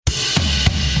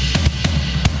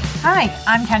Hi,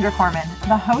 I'm Kendra Corman,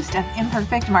 the host of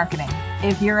Imperfect Marketing.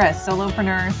 If you're a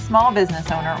solopreneur, small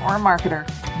business owner, or marketer,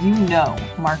 you know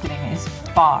marketing is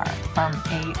far from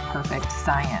a perfect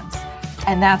science.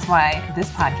 And that's why this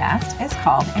podcast is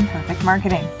called Imperfect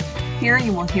Marketing. Here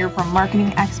you will hear from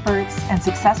marketing experts and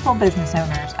successful business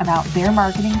owners about their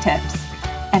marketing tips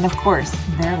and, of course,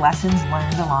 their lessons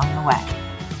learned along the way.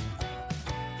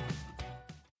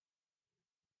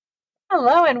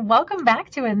 Hello and welcome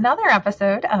back to another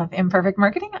episode of Imperfect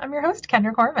Marketing. I'm your host,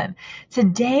 Kendra Corman.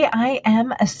 Today, I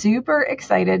am super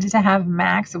excited to have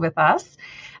Max with us.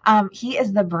 He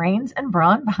is the brains and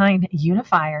brawn behind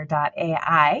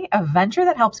Unifier.ai, a venture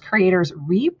that helps creators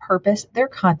repurpose their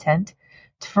content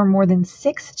for more than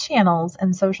 6 channels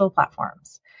and social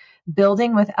platforms.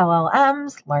 Building with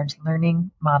LLMs, large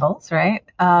learning models, right,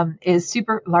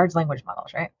 large language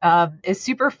models, right, is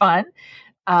super fun.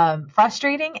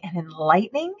 Frustrating and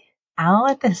enlightening all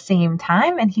at the same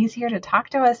time. And he's here to talk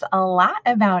to us a lot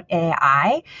about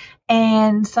AI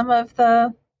and some of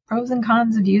the pros and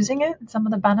cons of using it, and some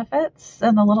of the benefits,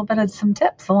 and a little bit of some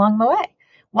tips along the way.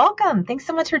 Welcome. Thanks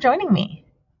so much for joining me.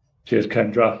 Cheers,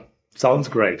 Kendra. Sounds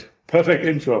great. Perfect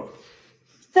intro.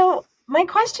 So my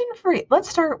question for you, let's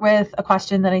start with a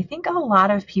question that I think a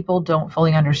lot of people don't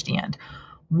fully understand.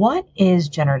 What is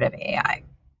generative AI?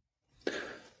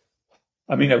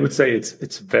 I mean, I would say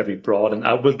it's very broad, and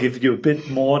I will give you a bit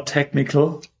more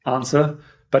technical answer.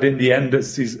 But in the end,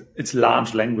 it's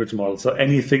large language models. So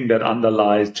anything that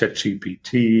underlies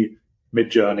ChatGPT,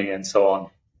 Midjourney, and so on,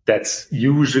 that's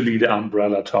usually the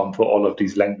umbrella term for all of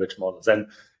these language models. And,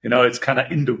 it's kind of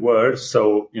in the word.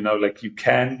 So, like you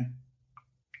can,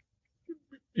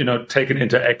 take an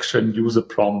interaction, use a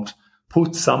prompt,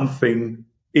 put something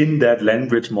in that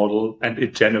language model, and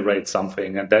it generates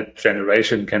something. And that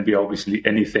generation can be obviously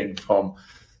anything from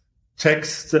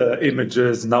text,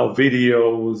 images, now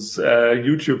videos,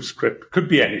 YouTube script, could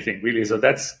be anything really. So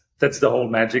that's the whole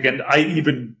magic. And I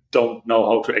even don't know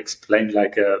how to explain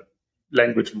like a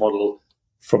language model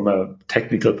from a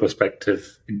technical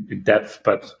perspective in depth,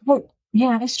 but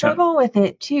yeah, I struggle with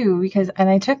it too, and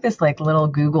I took this like little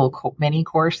Google mini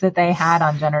course that they had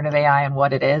on generative AI and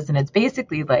what it is. And it's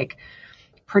basically like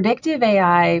predictive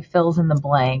AI fills in the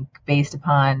blank based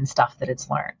upon stuff that it's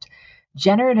learned.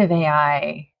 Generative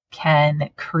AI can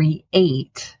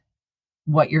create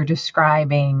what you're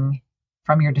describing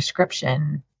from your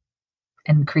description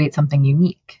and create something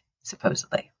unique,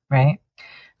 supposedly, right?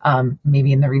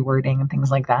 Maybe in the rewording and things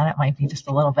like that, it might be just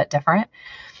a little bit different.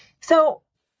 So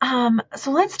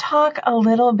let's talk a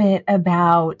little bit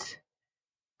about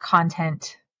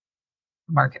content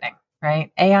marketing,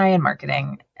 right? AI and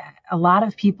marketing. A lot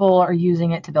of people are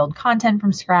using it to build content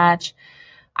from scratch.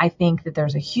 I think that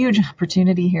there's a huge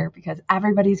opportunity here because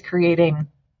everybody's creating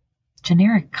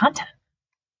generic content.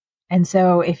 And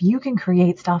so if you can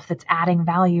create stuff that's adding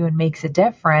value and makes a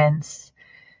difference,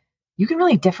 you can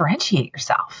really differentiate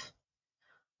yourself.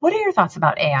 What are your thoughts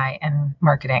about AI and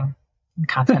marketing and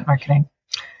content marketing?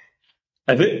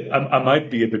 I think I might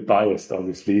be a bit biased,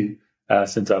 obviously,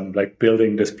 since I'm like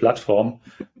building this platform.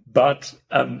 But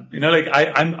I'm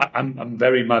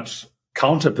very much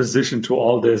counterposition to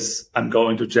all this. I'm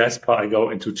going to Jasper, I go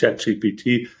into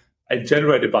ChatGPT, I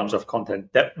generate a bunch of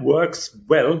content that works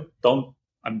well.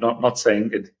 I'm not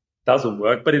saying it doesn't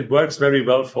work, but it works very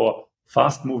well for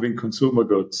fast-moving consumer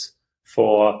goods,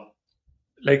 for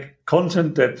like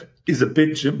content that is a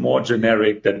bit more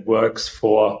generic, that works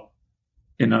for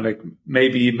like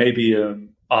maybe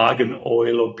argan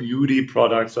oil or beauty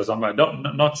products or something.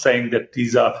 Not saying that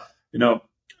these are,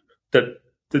 that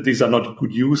these are not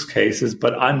good use cases,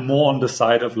 but I'm more on the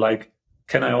side of like,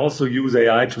 can I also use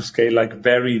AI to scale like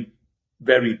very,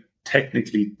 very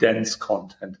technically dense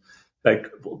content, like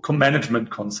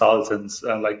management consultants,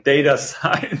 like data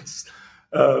science,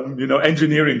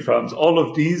 engineering firms, all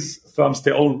of these firms,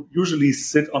 they all usually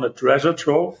sit on a treasure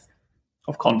trove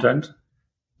of content,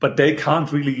 but they can't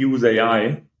really use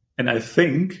AI. And I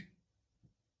think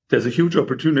there's a huge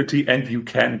opportunity, and you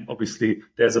can, obviously,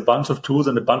 there's a bunch of tools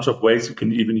and a bunch of ways you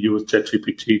can even use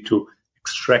ChatGPT to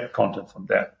extract content from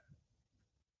there.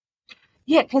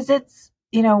 Yeah, because it's,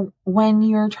 when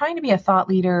you're trying to be a thought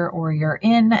leader or you're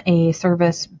in a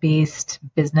service-based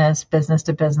business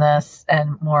to business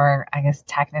and more, I guess,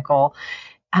 technical,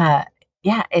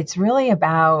 it's really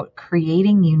about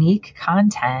creating unique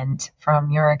content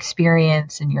from your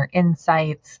experience and your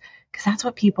insights, because that's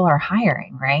what people are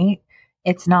hiring, right?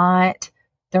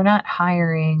 They're not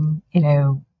hiring,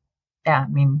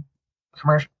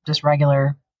 commercial, just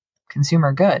regular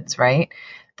consumer goods, right?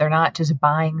 They're not just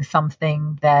buying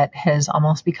something that has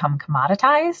almost become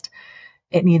commoditized.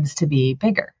 It needs to be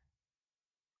bigger.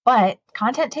 But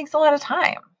content takes a lot of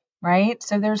time, right?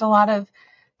 So there's a lot of,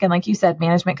 again, like you said,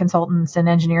 management consultants and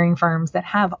engineering firms that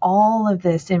have all of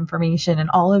this information and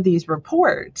all of these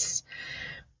reports.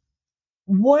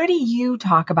 What do you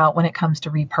talk about when it comes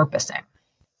to repurposing?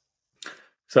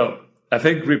 So I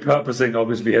think repurposing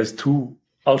obviously has two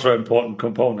ultra important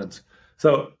components.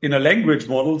 So in a language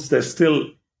models, there's still,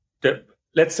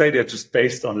 let's say they're just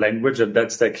based on language and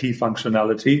that's their key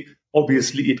functionality.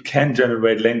 Obviously, it can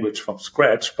generate language from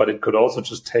scratch, but it could also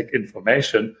just take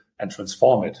information and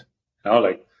transform it.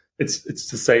 Like it's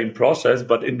the same process,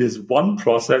 but in this one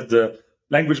process, the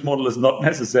language model is not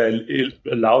necessarily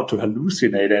allowed to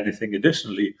hallucinate anything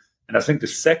additionally. And I think the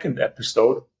second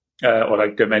episode or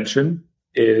like dimension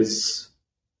is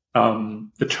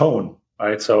the tone,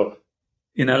 right? So,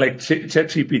 like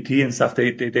ChatGPT and stuff,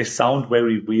 they sound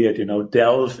very weird,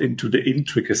 delve into the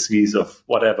intricacies of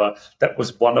whatever. That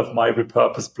was one of my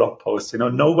repurposed blog posts.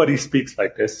 Nobody speaks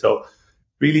like this. So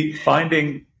really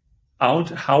finding out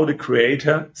how the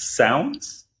creator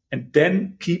sounds and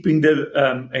then keeping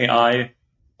the AI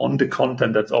on the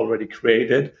content that's already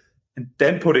created and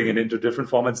then putting it into different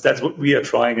formats. That's what we are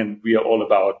trying and we are all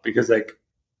about, because like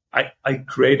I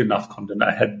create enough content.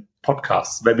 I had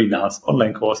podcasts, webinars,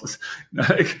 online courses,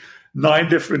 like 9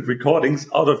 different recordings.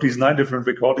 Out of these 9 different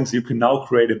recordings, you can now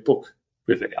create a book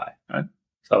with AI, right?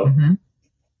 So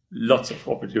lots of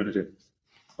opportunity.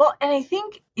 Well, and I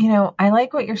think, I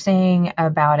like what you're saying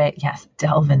about it. Yes,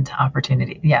 delve into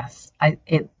opportunity. Yes,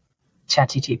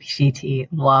 ChatGPT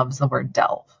loves the word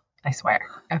delve. I swear.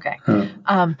 Okay.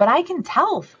 But I can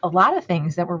tell a lot of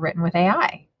things that were written with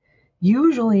AI.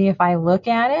 Usually if I look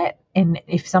at it and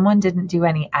if someone didn't do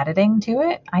any editing to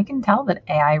it, I can tell that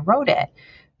AI wrote it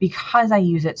because I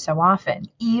use it so often.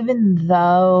 Even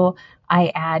though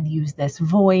I use this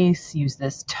voice, use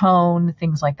this tone,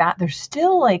 things like that, there's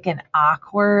still like a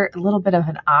little bit of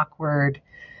an awkward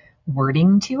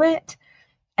wording to it.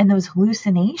 And those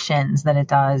hallucinations that it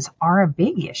does are a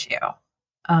big issue.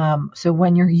 So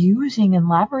when you're using and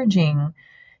leveraging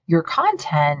your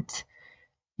content,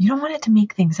 you don't want it to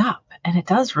make things up. And it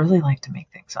does really like to make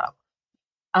things up.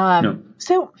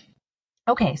 So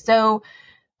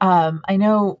I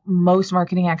know most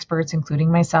marketing experts,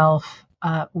 including myself,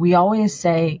 we always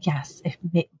say, yes,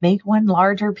 make one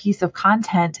larger piece of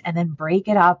content and then break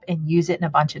it up and use it in a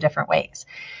bunch of different ways.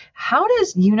 How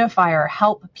does Unifier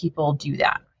help people do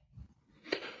that?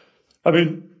 I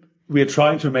mean, we're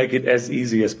trying to make it as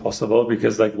easy as possible,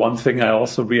 because like one thing I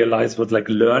also realized was like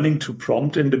learning to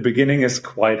prompt in the beginning is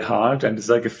quite hard. And it's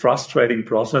like a frustrating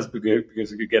process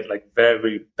because you get like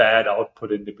very bad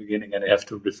output in the beginning and you have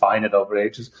to refine it over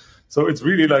ages. So it's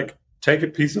really like take a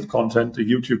piece of content, a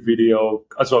YouTube video.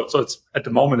 So it's at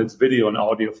the moment it's video and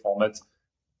audio formats,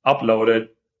 upload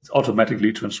it, it's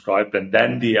automatically transcribed, and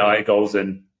then the AI goes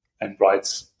in and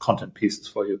writes content pieces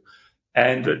for you.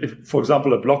 And if, for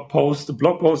example, a blog post,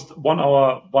 1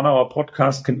 hour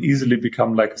podcast can easily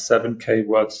become like a 7K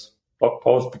words blog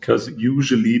post, because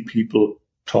usually people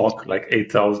talk like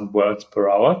 8,000 words per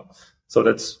hour. So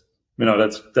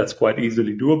that's quite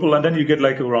easily doable. And then you get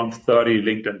like around 30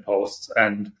 LinkedIn posts,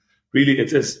 and really it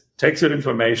just takes your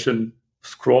information,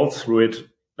 scroll through it.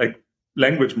 Like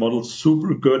language models,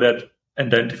 super good at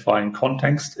identifying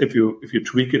context if you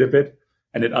tweak it a bit.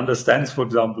 And it understands, for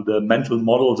example, the mental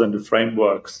models and the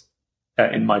frameworks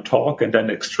in my talk, and then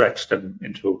extracts them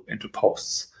into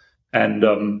posts. And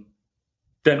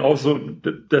then also,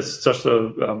 there's just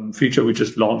a feature we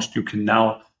just launched. You can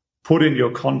now put in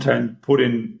your content, put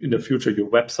in the future your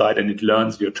website, and it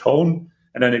learns your tone.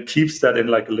 And then it keeps that in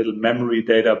like a little memory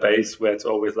database where it's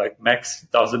always like, Max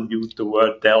doesn't use the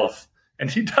word delve,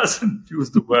 and he doesn't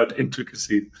use the word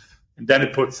intricacy. And then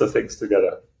it puts the things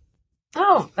together.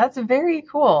 Oh, that's very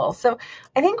cool. So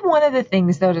I think one of the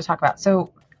things, though, to talk about,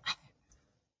 so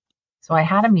I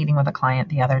had a meeting with a client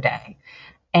the other day,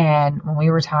 and when we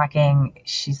were talking,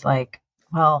 she's like,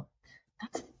 well,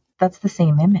 that's the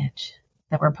same image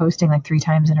that we're posting like 3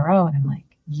 times in a row. And I'm like,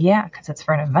 yeah, because it's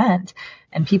for an event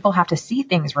and people have to see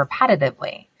things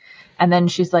repetitively. And then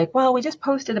she's like, well, we just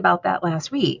posted about that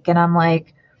last week. And I'm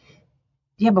like,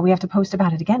 yeah, but we have to post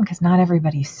about it again because not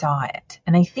everybody saw it.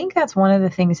 And I think that's one of the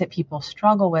things that people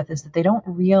struggle with, is that they don't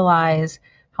realize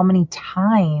how many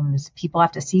times people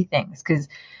have to see things. Because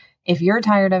if you're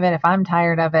tired of it, if I'm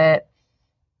tired of it,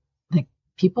 like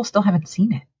people still haven't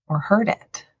seen it or heard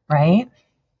it, right?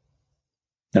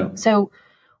 No. So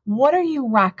what are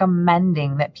you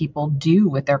recommending that people do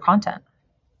with their content?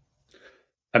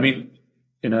 I mean,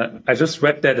 I just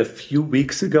read that a few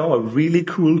weeks ago, a really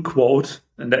cool quote,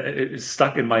 and it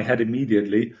stuck in my head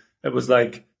immediately. It was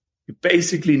like, you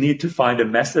basically need to find a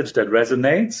message that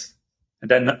resonates, and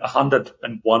then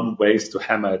 101 ways to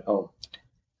hammer it home.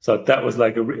 So that was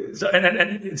like and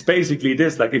it's basically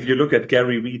this, like if you look at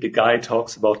Gary Vee, the guy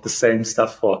talks about the same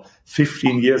stuff for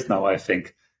 15 years now, I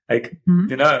think. Like,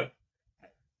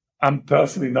 I'm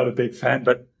personally not a big fan,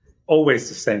 but always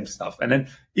the same stuff. And then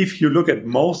if you look at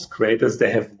most creators, they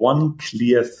have one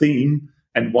clear theme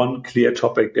and one clear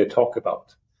topic they talk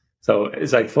about. So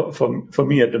it's like for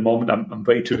me at the moment, I'm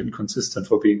way too inconsistent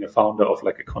for being a founder of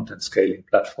like a content scaling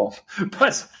platform.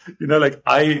 But, like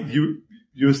you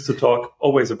used to talk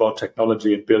always about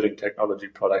technology and building technology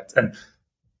products. And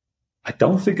I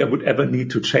don't think I would ever need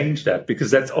to change that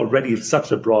because that's already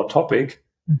such a broad topic.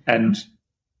 And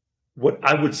what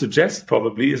I would suggest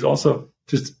probably is also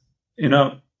just,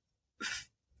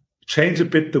 change a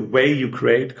bit the way you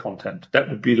create content. That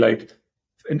would be like,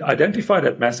 and identify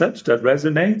that message that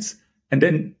resonates. And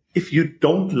then if you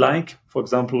don't like, for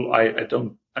example,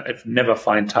 I've never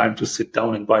find time to sit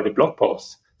down and write a blog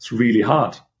post. It's really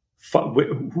hard.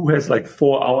 Who has like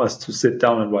 4 hours to sit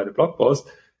down and write a blog post?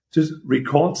 Just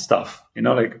record stuff.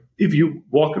 Like if you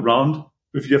walk around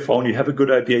with your phone, you have a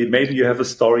good idea. Maybe you have a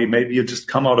story. Maybe you just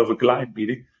come out of a client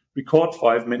meeting, record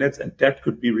 5 minutes, and that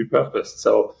could be repurposed.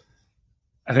 So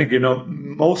I think,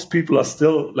 most people are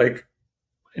still like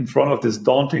in front of this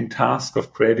daunting task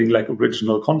of creating like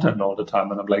original content all the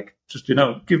time. And I'm like, just,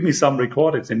 give me some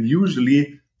recordings. And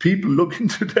usually people look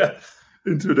into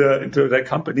their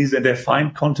companies and they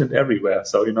find content everywhere.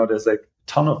 So, there's like a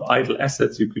ton of idle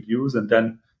assets you could use. And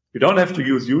then you don't have to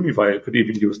use Unify. You could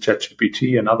even use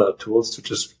ChatGPT and other tools to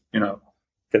just,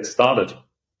 get started.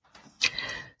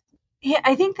 Yeah,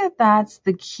 I think that's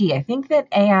the key. I think that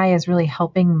AI is really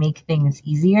helping make things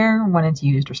easier when it's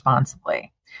used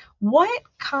responsibly. What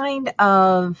kind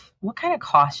of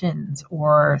cautions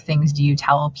or things do you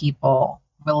tell people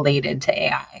related to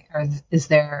AI? Are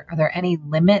there any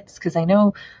limits? Because I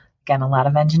know, again, a lot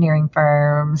of engineering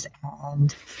firms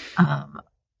and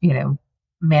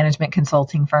management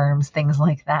consulting firms, things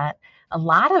like that. A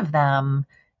lot of them,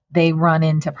 they run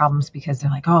into problems because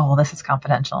they're like, oh, well, this is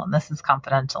confidential and this is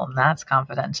confidential and that's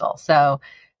confidential. So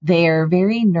they're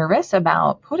very nervous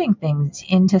about putting things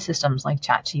into systems like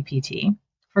ChatGPT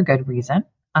for good reason.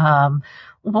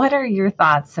 What are your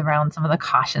thoughts around some of the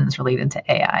cautions related to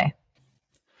AI?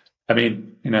 I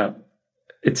mean, I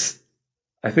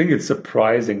think it's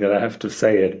surprising that I have to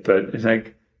say it, but it's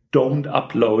like, don't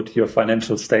upload your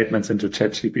financial statements into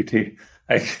ChatGPT.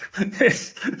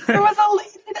 There was a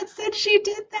lady that said she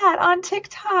did that on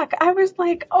TikTok. I was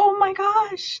like, oh my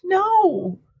gosh,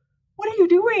 no. What are you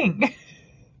doing?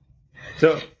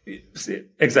 So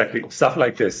exactly, stuff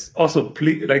like this. Also,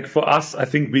 please, like for us, I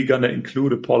think we're going to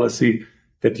include a policy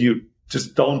that you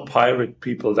just don't pirate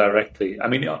people directly. I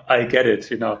mean, I get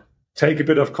it, take a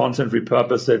bit of content,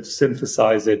 repurpose it,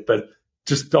 synthesize it, but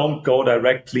just don't go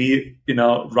directly,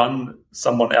 run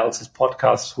someone else's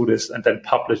podcast through this and then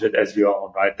publish it as your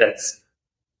own, right? That's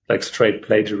like straight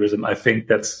plagiarism. I think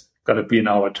that's going to be in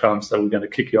our terms that we're going to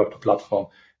kick you off the platform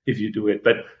if you do it.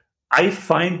 But I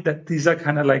find that these are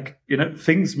kind of like,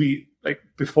 things we like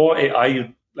before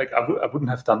AI, I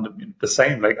wouldn't have done the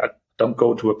same. Like I don't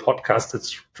go to a podcast, that's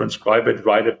transcribe it,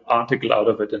 write an article out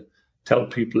of it and tell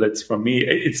people it's from me.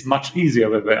 It's much easier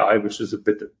with AI, which is a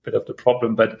bit of the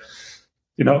problem. But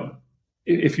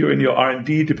if you're in your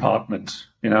R&D department,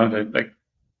 you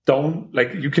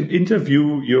can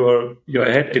interview your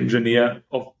head engineer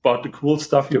about the cool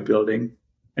stuff you're building,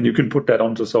 and you can put that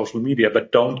onto social media.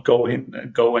 But don't go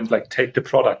and like take the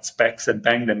product specs and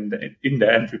bang them in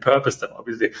there and repurpose them.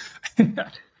 Obviously,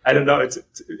 I don't know.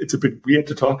 It's a bit weird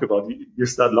to talk about. You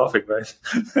start laughing, right?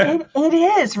 It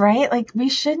is, right? Like we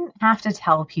shouldn't have to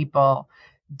tell people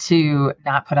to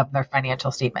not put up their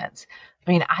financial statements.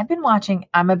 I mean,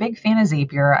 I'm a big fan of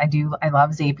Zapier. I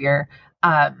love Zapier.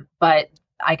 But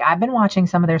I've been watching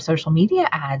some of their social media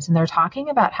ads and they're talking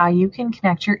about how you can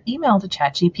connect your email to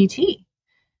ChatGPT.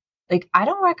 Like, I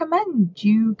don't recommend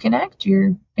you connect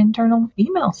your internal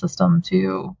email system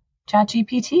to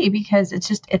ChatGPT because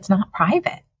it's not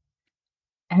private.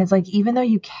 And it's like, even though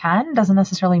you can, doesn't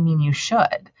necessarily mean you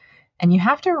should. And you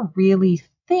have to really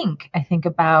think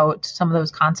about some of those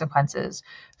consequences.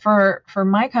 For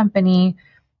my company,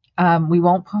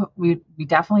 we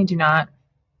definitely do not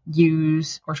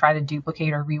use or try to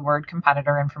duplicate or reword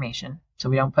competitor information. So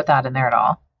we don't put that in there at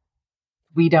all.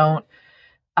 We don't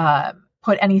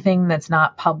put anything that's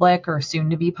not public or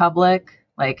soon to be public.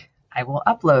 Like I will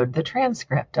upload the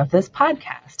transcript of this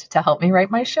podcast to help me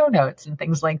write my show notes and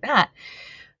things like that.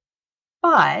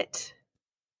 But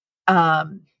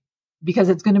because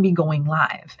it's going to be going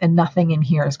live and nothing in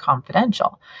here is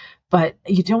confidential. But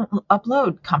you don't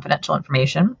upload confidential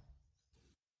information.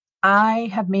 I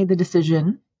have made the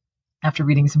decision after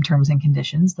reading some terms and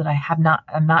conditions that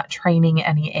I'm not training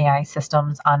any AI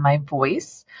systems on my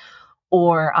voice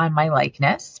or on my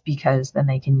likeness, because then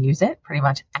they can use it pretty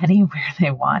much anywhere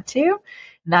they want to.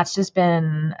 And that's just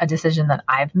been a decision that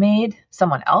I've made.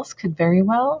 Someone else could very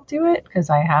well do it because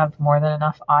I have more than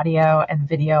enough audio and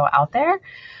video out there,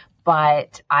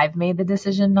 but I've made the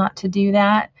decision not to do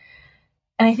that.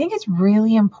 And I think it's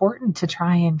really important to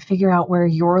try and figure out where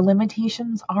your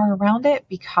limitations are around it,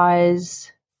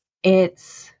 because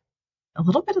it's a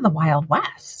little bit of the Wild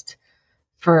West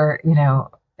for,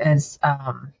 as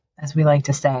we like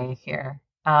to say here.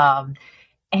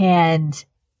 And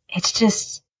it's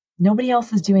just nobody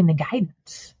else is doing the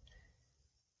guidance.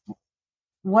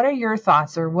 What are your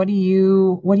thoughts, or what do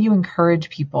you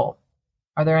encourage people?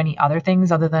 Are there any other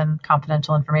things other than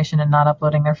confidential information and not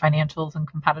uploading their financials and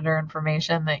competitor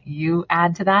information that you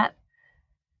add to that?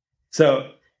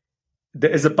 So there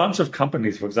is a bunch of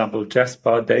companies, for example,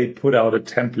 Jasper, they put out a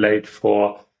template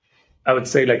for, I would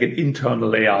say, like an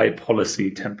internal AI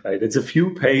policy template. It's a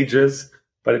few pages,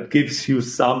 but it gives you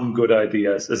some good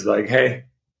ideas. It's like, hey,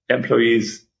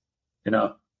 employees,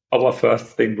 our first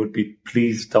thing would be,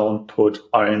 please don't put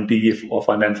R&D or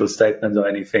financial statements or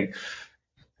anything.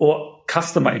 Or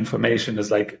customer information is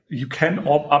like, you can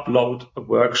upload a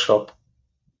workshop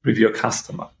with your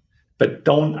customer, but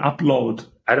don't upload,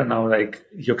 I don't know, like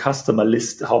your customer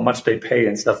list, how much they pay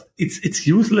and stuff. It's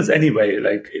useless anyway.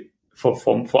 Like for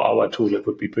our tool, it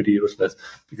would be pretty useless,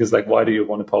 because like, why do you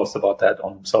want to post about that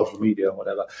on social media or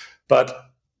whatever?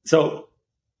 But so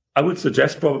I would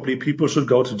suggest probably people should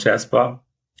go to Jasper,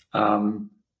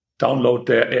 download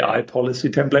their AI policy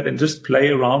template and just play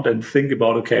around and think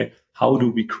about, okay, how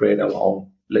do we create our own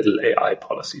little AI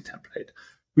policy template?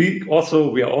 We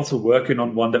are also working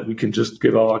on one that we can just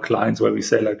give our clients, where we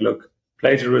say, like, look,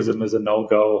 plagiarism is a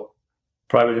no-go,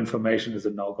 private information is a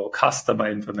no-go,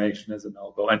 customer information is a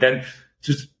no-go. And then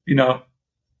just,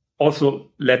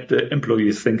 also let the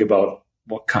employees think about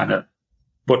what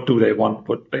do they want?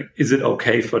 Is it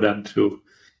okay for them to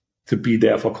be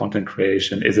there for content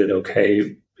creation? Is it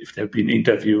okay if they've been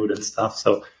interviewed and stuff?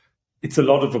 So it's a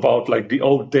lot about like the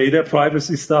old data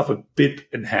privacy stuff, a bit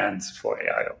enhanced for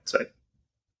AI, I would say.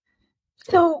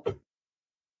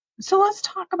 So let's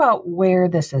talk about where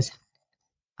this is.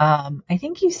 I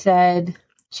think you said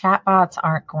chatbots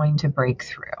aren't going to break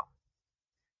through.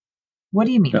 What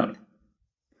do you mean? Yeah.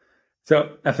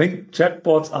 So I think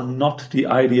chatbots are not the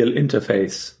ideal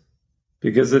interface,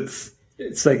 because it's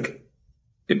like,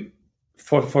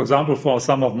 for example, for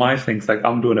some of my things, like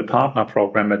I'm doing a partner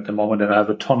program at the moment, and I have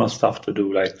a ton of stuff to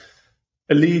do, like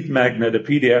a lead magnet, a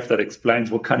PDF that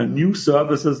explains what kind of new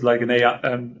services like an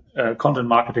AI content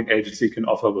marketing agency can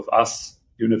offer with us,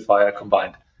 Unifier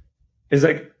combined. It's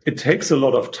like, it takes a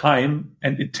lot of time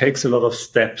and it takes a lot of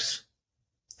steps.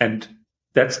 And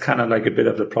that's kind of like a bit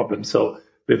of the problem. So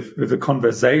with a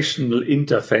conversational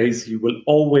interface, you will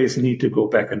always need to go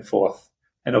back and forth.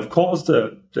 And of course,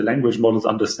 the language models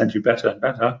understand you better and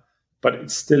better, but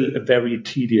it's still a very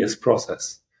tedious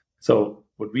process. So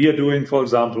what we are doing, for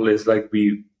example, is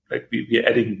we are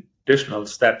adding additional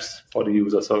steps for the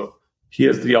user. So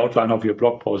here's the outline of your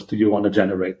blog post. Do you want to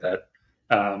generate that?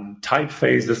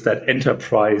 Typefaces, that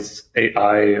enterprise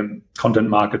AI content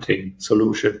marketing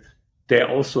solution. They're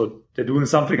doing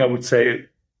something, I would say,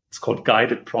 it's called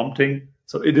guided prompting.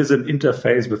 So it is an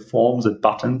interface with forms and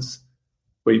buttons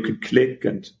where you can click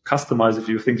and customize a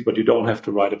few things, but you don't have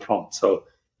to write a prompt. So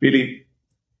really,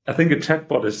 I think a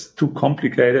chatbot is too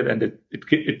complicated, and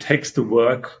it takes the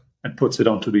work and puts it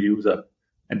onto the user.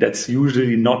 And that's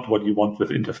usually not what you want with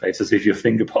interfaces, if you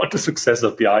think about the success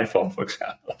of the iPhone, for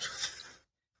example.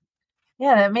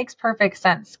 Yeah, that makes perfect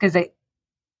sense, because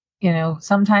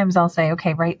sometimes I'll say,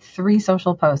 okay, write 3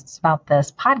 social posts about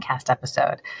this podcast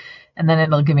episode. And then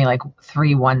it'll give me like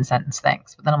 3 one-sentence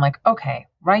things. But then I'm like, okay,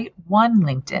 write 1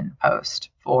 LinkedIn post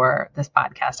for this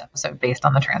podcast episode based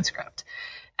on the transcript.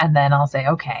 And then I'll say,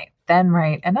 okay, then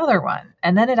write another one.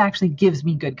 And then it actually gives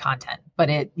me good content. But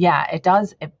it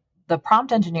does. The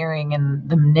prompt engineering and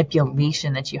the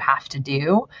manipulation that you have to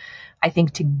do, I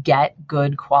think, to get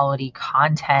good quality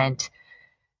content,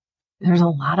 there's a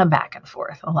lot of back and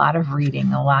forth, a lot of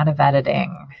reading, a lot of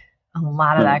editing, a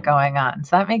lot of that going on.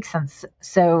 So that makes sense.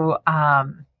 So,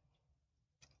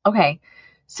 okay.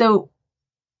 So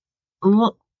a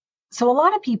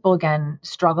lot of people, again,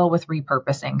 struggle with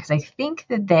repurposing because I think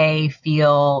that they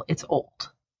feel it's old,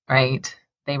 right?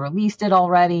 They released it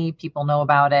already. People know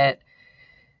about it,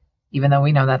 even though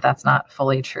we know that that's not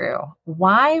fully true.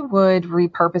 Why would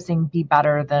repurposing be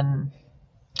better than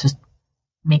just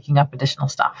making up additional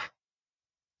stuff?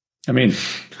 I mean,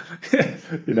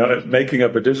 making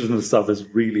up additional stuff is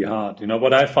really hard.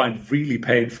 What I find really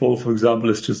painful, for example,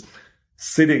 is just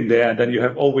sitting there, and then you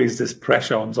have always this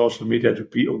pressure on social media to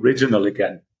be original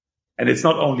again. And it's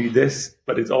not only this,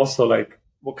 but it's also like,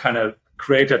 what kind of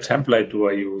creator template do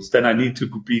I use? Then I need to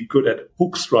be good at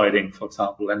hooks writing, for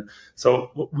example. And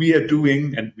so what we are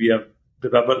doing, and we are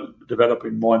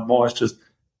developing more and more, is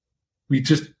we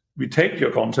take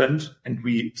your content and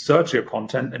we search your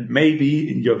content, and maybe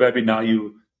in your webinar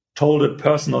you told a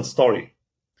personal story.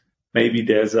 Maybe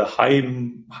there's a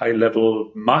high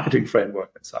level marketing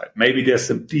framework inside. Maybe there's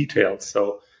some details.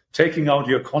 So taking out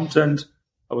your content,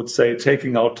 I would say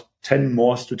taking out 10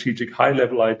 more strategic high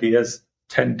level ideas,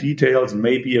 10 details,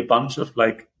 maybe a bunch of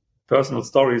like personal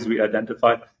stories we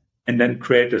identified, and then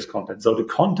create this content. So the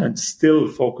content still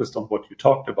focused on what you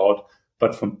talked about,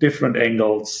 but from different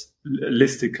angles,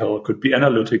 listicle, could be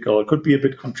analytical, could be a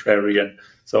bit contrarian.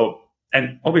 So,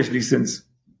 and obviously, since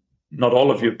not all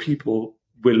of your people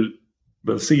will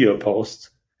see your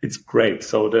posts, it's great.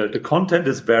 So the content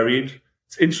is varied.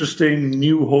 It's interesting,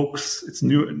 new hooks. It's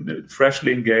new,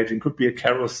 freshly engaging. Could be a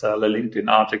carousel, a LinkedIn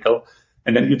article,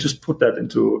 and then you just put that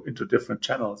into different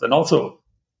channels. And also,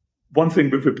 one thing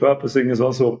with repurposing is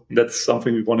also, that's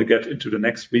something we want to get into the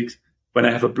next week. When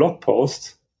I have a blog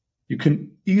post, you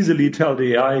can easily tell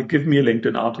the AI, give me a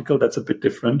LinkedIn article that's a bit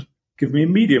different. Give me a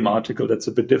Medium article that's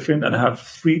a bit different. And I have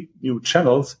 3 new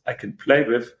channels I can play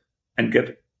with and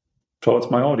get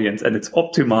towards my audience. And it's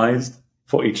optimized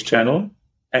for each channel.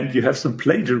 And you have some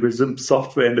plagiarism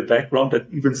software in the background that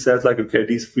even says like, okay,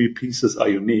 these 3 pieces are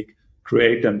unique.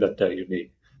 Create them that they're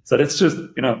unique. So that's just,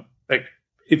 like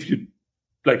if you,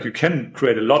 like you can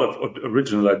create a lot of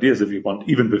original ideas if you want,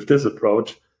 even with this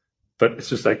approach. But it's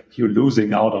just like you're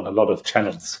losing out on a lot of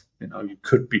channels, you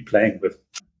could be playing with.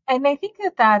 And I think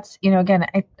that's, again,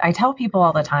 I tell people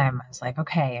all the time, it's like,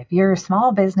 okay, if you're a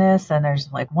small business and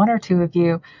there's like 1 or 2 of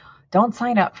you, don't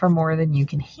sign up for more than you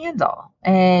can handle.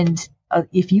 And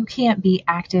if you can't be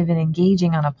active and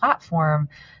engaging on a platform,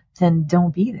 then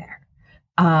don't be there.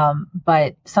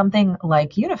 But something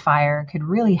like Unifier could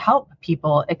really help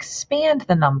people expand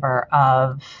the number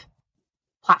of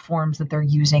platforms that they're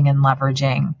using and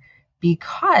leveraging,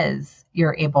 because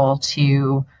you're able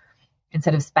to,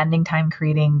 instead of spending time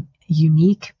creating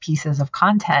unique pieces of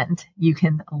content, you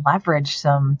can leverage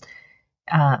some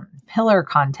pillar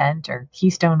content or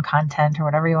keystone content or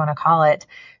whatever you want to call it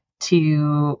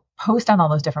to post on all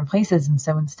those different places. And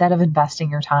so instead of investing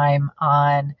your time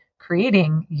on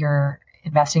creating, you're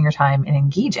investing your time in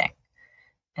engaging.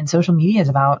 And social media is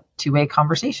about 2-way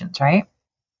conversations, right?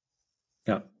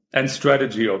 Yeah. And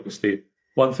strategy, obviously.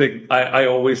 One thing I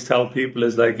always tell people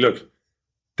is like, look,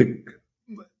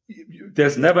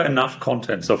 there's never enough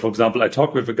content. So, for example, I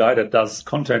talk with a guy that does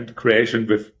content creation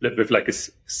with like a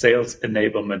sales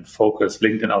enablement focus,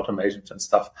 LinkedIn automations and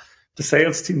stuff. The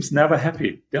sales team's never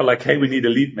happy. They're like, hey, we need a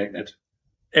lead magnet.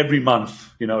 Every month,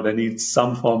 they need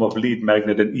some form of lead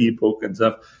magnet, an ebook and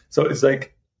stuff. So it's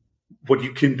like what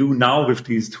you can do now with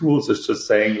these tools is just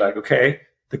saying like, okay,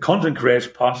 the content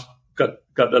creation part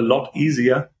got a lot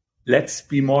easier. Let's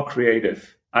be more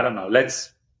creative. I don't know.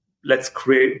 Let's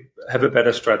have a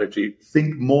better strategy.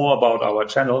 Think more about our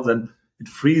channels, and it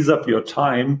frees up your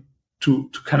time to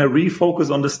kind of refocus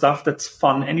on the stuff that's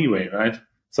fun anyway, right?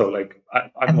 So like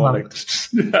I'm more like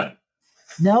yeah.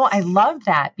 No, I love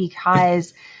that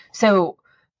because so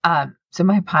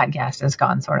my podcast has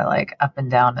gone sort of like up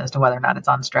and down as to whether or not it's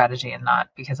on strategy and not,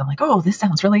 because I'm like, oh, this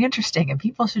sounds really interesting and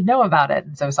people should know about it.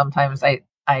 And so sometimes I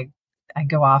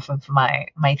go off of my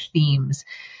themes,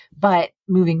 but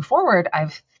moving forward,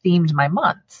 I've themed my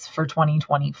months for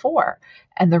 2024.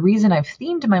 And the reason I've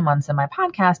themed my months in my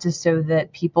podcast is so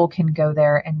that people can go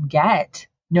there and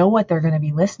know what they're going to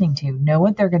be listening to, know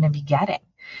what they're going to be getting.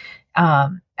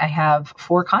 I have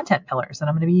 4 content pillars that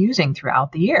I'm going to be using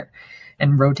throughout the year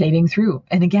and rotating through.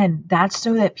 And again, that's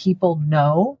so that people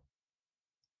know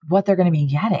what they're going to be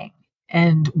getting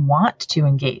and want to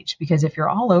engage. Because if you're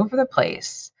all over the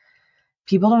place,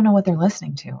 people don't know what they're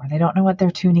listening to, or they don't know what they're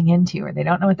tuning into, or they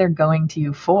don't know what they're going to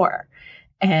you for.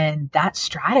 And that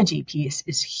strategy piece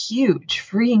is huge.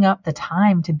 Freeing up the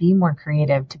time to be more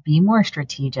creative, to be more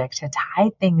strategic, to tie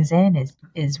things in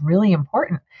is really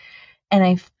important. And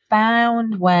I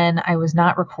found when I was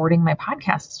not recording my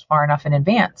podcasts far enough in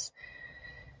advance,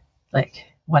 like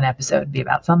one episode would be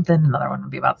about something, another one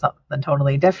would be about something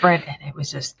totally different. And it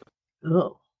was just,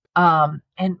 ugh.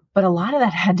 But a lot of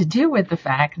that had to do with the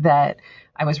fact that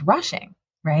I was rushing,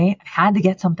 right? I had to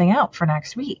get something out for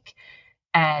next week,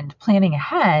 and planning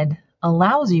ahead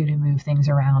allows you to move things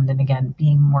around. And again,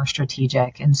 being more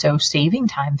strategic. And so saving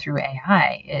time through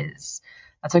AI is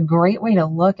That's a great way to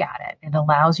look at it. It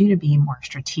allows you to be more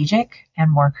strategic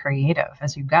and more creative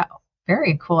as you go.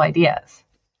 Very cool ideas.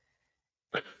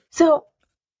 So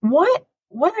what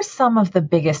are some of the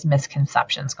biggest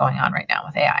misconceptions going on right now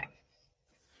with AI?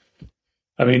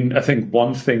 I mean, I think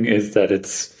one thing is that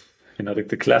it's,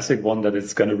 the classic one that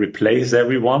it's going to replace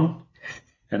everyone.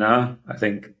 I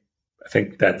think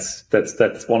that's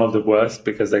one of the worst,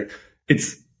 because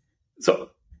it's so.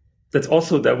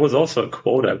 There was also a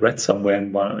quote I read somewhere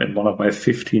in one of my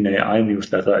 15 AI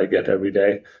newsletter I get every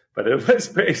day, but it was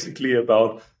basically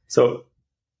about so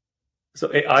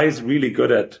AI is really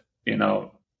good at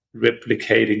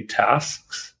replicating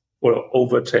tasks or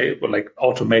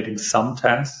automating some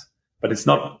tasks, but it's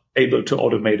not able to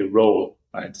automate a role,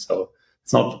 right? So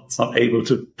it's not able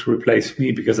to replace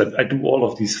me, because I do all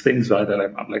of these things, right? That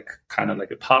I'm like kind of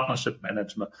like a partnership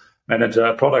manager,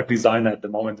 a product designer at the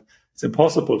moment. It's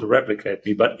impossible to replicate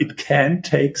me, but it can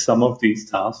take some of these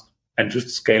tasks and just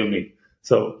scale me.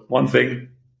 So one thing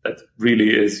that really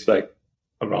is like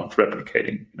around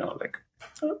replicating,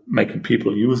 making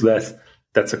people use less.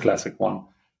 That's a classic one.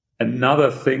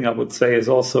 Another thing I would say is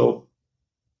also,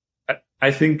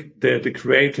 I think the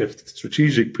creative,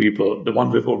 strategic people, the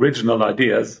ones with original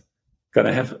ideas,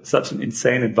 gonna have such an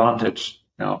insane advantage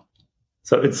now.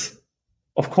 So it's,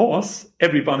 of course,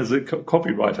 everyone is a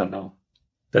copywriter now.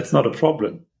 That's not a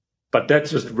problem, but that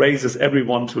just raises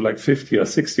everyone to like 50 or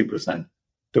 60%.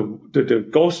 The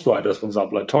ghostwriters, for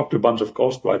example, I talked to a bunch of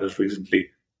ghostwriters recently.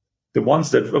 The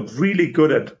ones that are really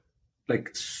good at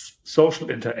like social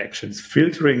interactions,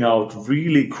 filtering out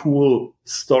really cool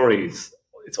stories.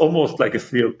 It's almost like a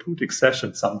therapeutic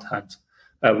session sometimes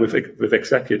with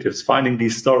executives, finding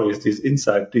these stories, these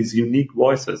insights, these unique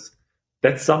voices.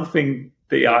 That's something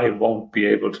the AI won't be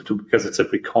able to do, because it's a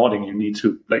recording. You need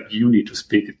to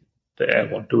speak. The AI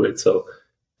won't do it. So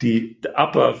the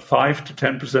upper 5 to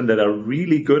 10% that are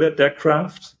really good at their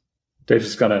craft, they're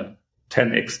just gonna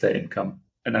 10x their income.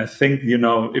 And I think,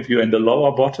 if you're in the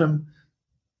lower bottom,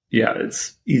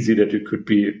 it's easy that you could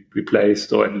be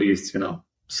replaced, or at least,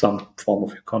 some form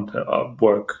of your content or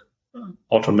work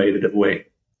automated away.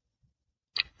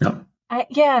 Yeah.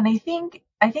 And I think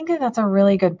that that's a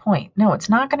really good point. No, it's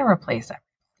not going to replace everything.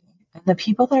 And the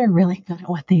people that are really good at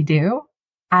what they do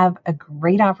have a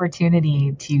great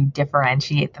opportunity to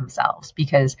differentiate themselves,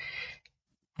 because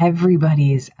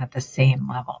everybody's at the same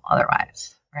level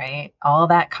otherwise, right? All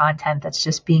that content that's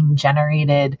just being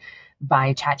generated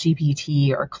by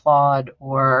ChatGPT or Claude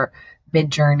or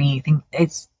Midjourney,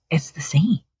 it's the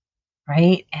same,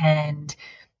 right? And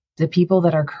the people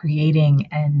that are creating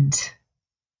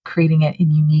it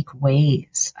in unique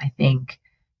ways, I think,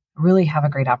 really have a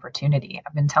great opportunity.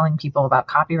 I've been telling people about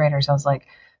copywriters. I was like,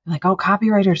 oh,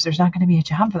 copywriters, there's not going to be a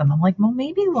job for them. I'm like, well,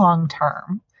 maybe long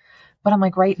term. But I'm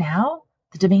like, right now,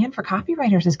 the demand for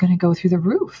copywriters is going to go through the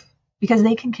roof, because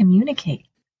they can communicate.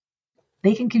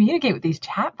 They can communicate with these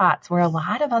chatbots, where a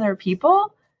lot of other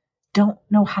people don't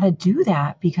know how to do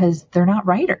that because they're not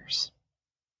writers.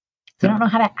 They don't know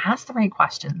how to ask the right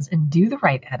questions and do the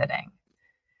right editing.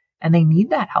 And they need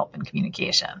that help in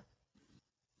communication.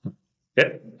 Yeah,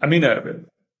 I mean,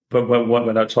 but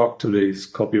when I talked to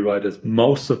these copywriters,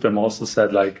 most of them also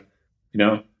said,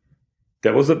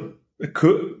 there was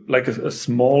a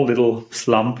small little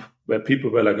slump where people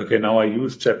were like, okay, now I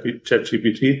use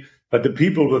ChatGPT, but the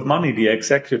people with money, the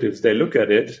executives, they look at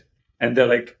it and they're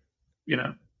like,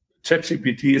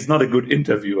 ChatGPT is not a good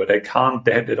interviewer.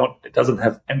 It doesn't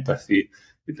have empathy.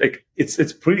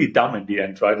 It's pretty dumb in the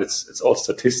end, right? It's all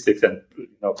statistics and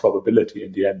probability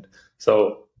in the end.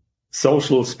 So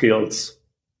social skills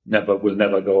will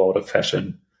never go out of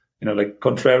fashion.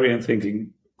 Contrarian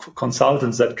thinking,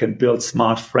 consultants that can build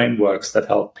smart frameworks that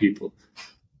help people.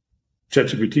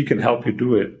 ChatGPT can help you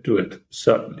do it,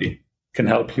 certainly. Can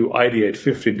help you ideate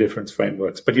 15 different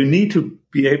frameworks. But you need to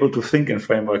be able to think in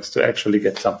frameworks to actually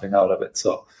get something out of it.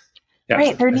 So, yeah.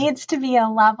 Right. There needs to be a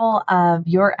level of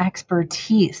your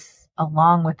expertise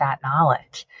along with that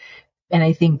knowledge. And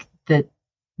I think that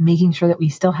making sure that we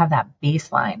still have that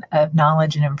baseline of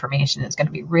knowledge and information is going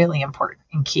to be really important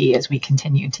and key as we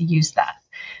continue to use that,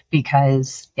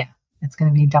 because it's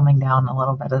going to be dumbing down a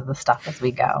little bit of the stuff as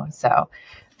we go. So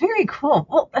very cool.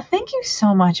 Well, thank you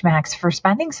so much, Max, for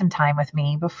spending some time with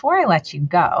me. Before I let you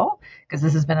go, because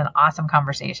this has been an awesome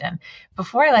conversation.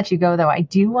 Before I let you go, though, I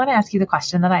do want to ask you the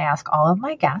question that I ask all of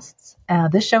my guests.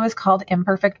 This show is called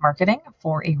Imperfect Marketing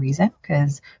for a reason,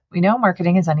 because we know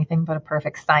marketing is anything but a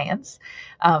perfect science,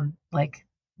 like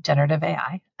generative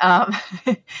AI.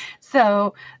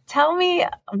 So tell me,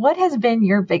 what has been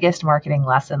your biggest marketing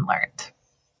lesson learned?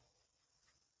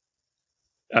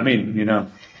 I mean,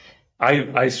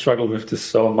 I struggle with this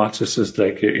so much. It's just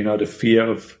like, the fear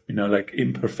of, like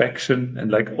imperfection and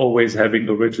like always having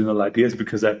original ideas,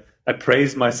 because I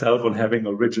praise myself on having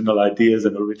original ideas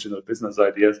and original business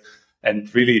ideas.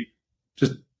 And really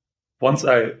just once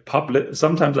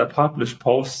sometimes I publish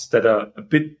posts that are a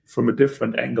bit from a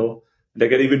different angle, and they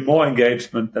get even more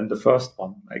engagement than the first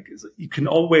one. Like you can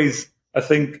always, I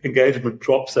think engagement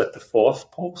drops at the fourth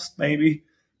post maybe,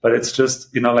 but it's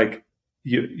just, like,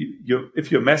 you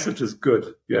if your message is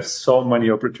good, you have so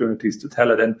many opportunities to tell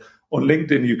it. And on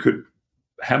LinkedIn, you could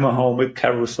hammer home a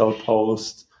carousel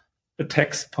post, a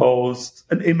text post,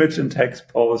 an image and text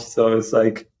post. So it's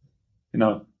like,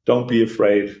 don't be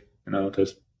afraid,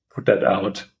 just put that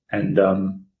out. And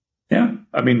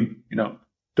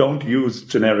don't use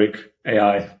generic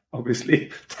AI.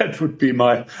 Obviously, that would be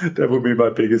my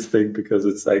biggest thing, because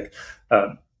it's like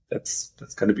that's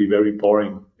going to be very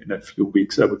boring in a few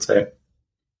weeks, I would say.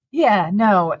 Yeah,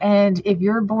 no. And if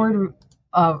you're bored,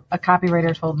 a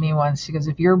copywriter told me once, she goes,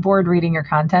 if you're bored reading your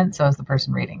content, so is the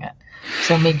person reading it.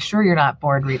 So make sure you're not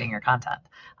bored reading your content.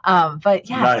 But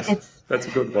yeah, nice. That's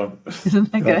a good one.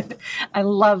 Isn't that good? I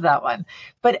love that one.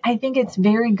 But I think it's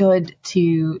very good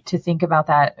to think about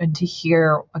that and to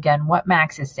hear again what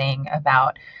Max is saying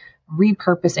about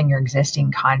repurposing your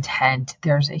existing content.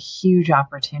 There's a huge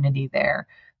opportunity there.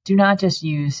 Do not just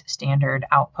use standard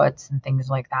outputs and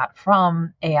things like that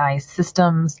from AI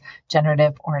systems,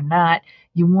 generative or not.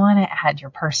 You want to add your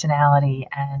personality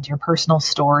and your personal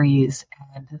stories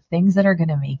and the things that are going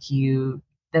to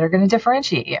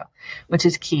differentiate you, which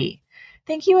is key.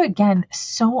 Thank you again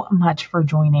so much for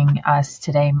joining us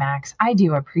today, Max. I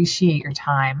do appreciate your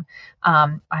time.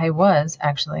 I was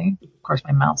actually, of course,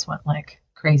 my mouse went like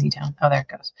crazy town. Oh, there it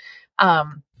goes.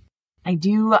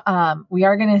 We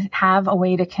are going to have a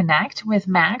way to connect with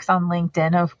Max on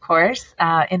LinkedIn, of course,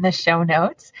 in the show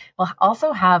notes. We'll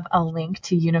also have a link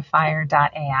to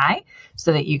unifier.ai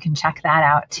so that you can check that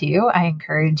out too. I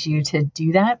encourage you to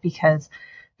do that because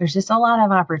there's just a lot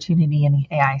of opportunity in the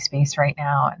AI space right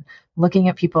now, and looking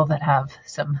at people that have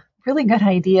some really good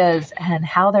ideas and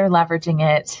how they're leveraging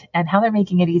it and how they're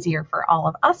making it easier for all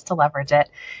of us to leverage it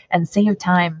and save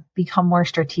time, become more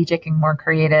strategic and more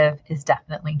creative is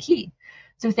definitely key.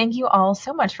 So thank you all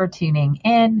so much for tuning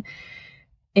in.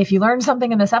 If you learned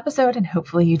something in this episode, and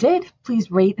hopefully you did, please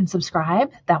rate and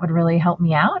subscribe. That would really help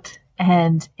me out.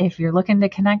 And if you're looking to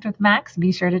connect with Max,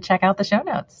 be sure to check out the show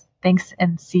notes. Thanks,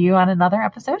 and see you on another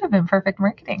episode of Imperfect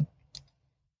Marketing.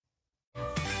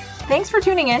 Thanks for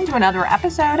tuning in to another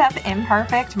episode of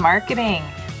Imperfect Marketing.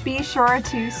 Be sure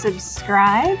to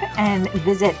subscribe and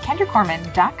visit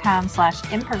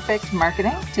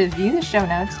kendracorman.com/imperfectmarketing to view the show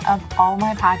notes of all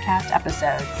my podcast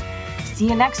episodes. See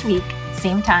you next week,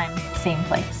 same time, same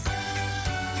place.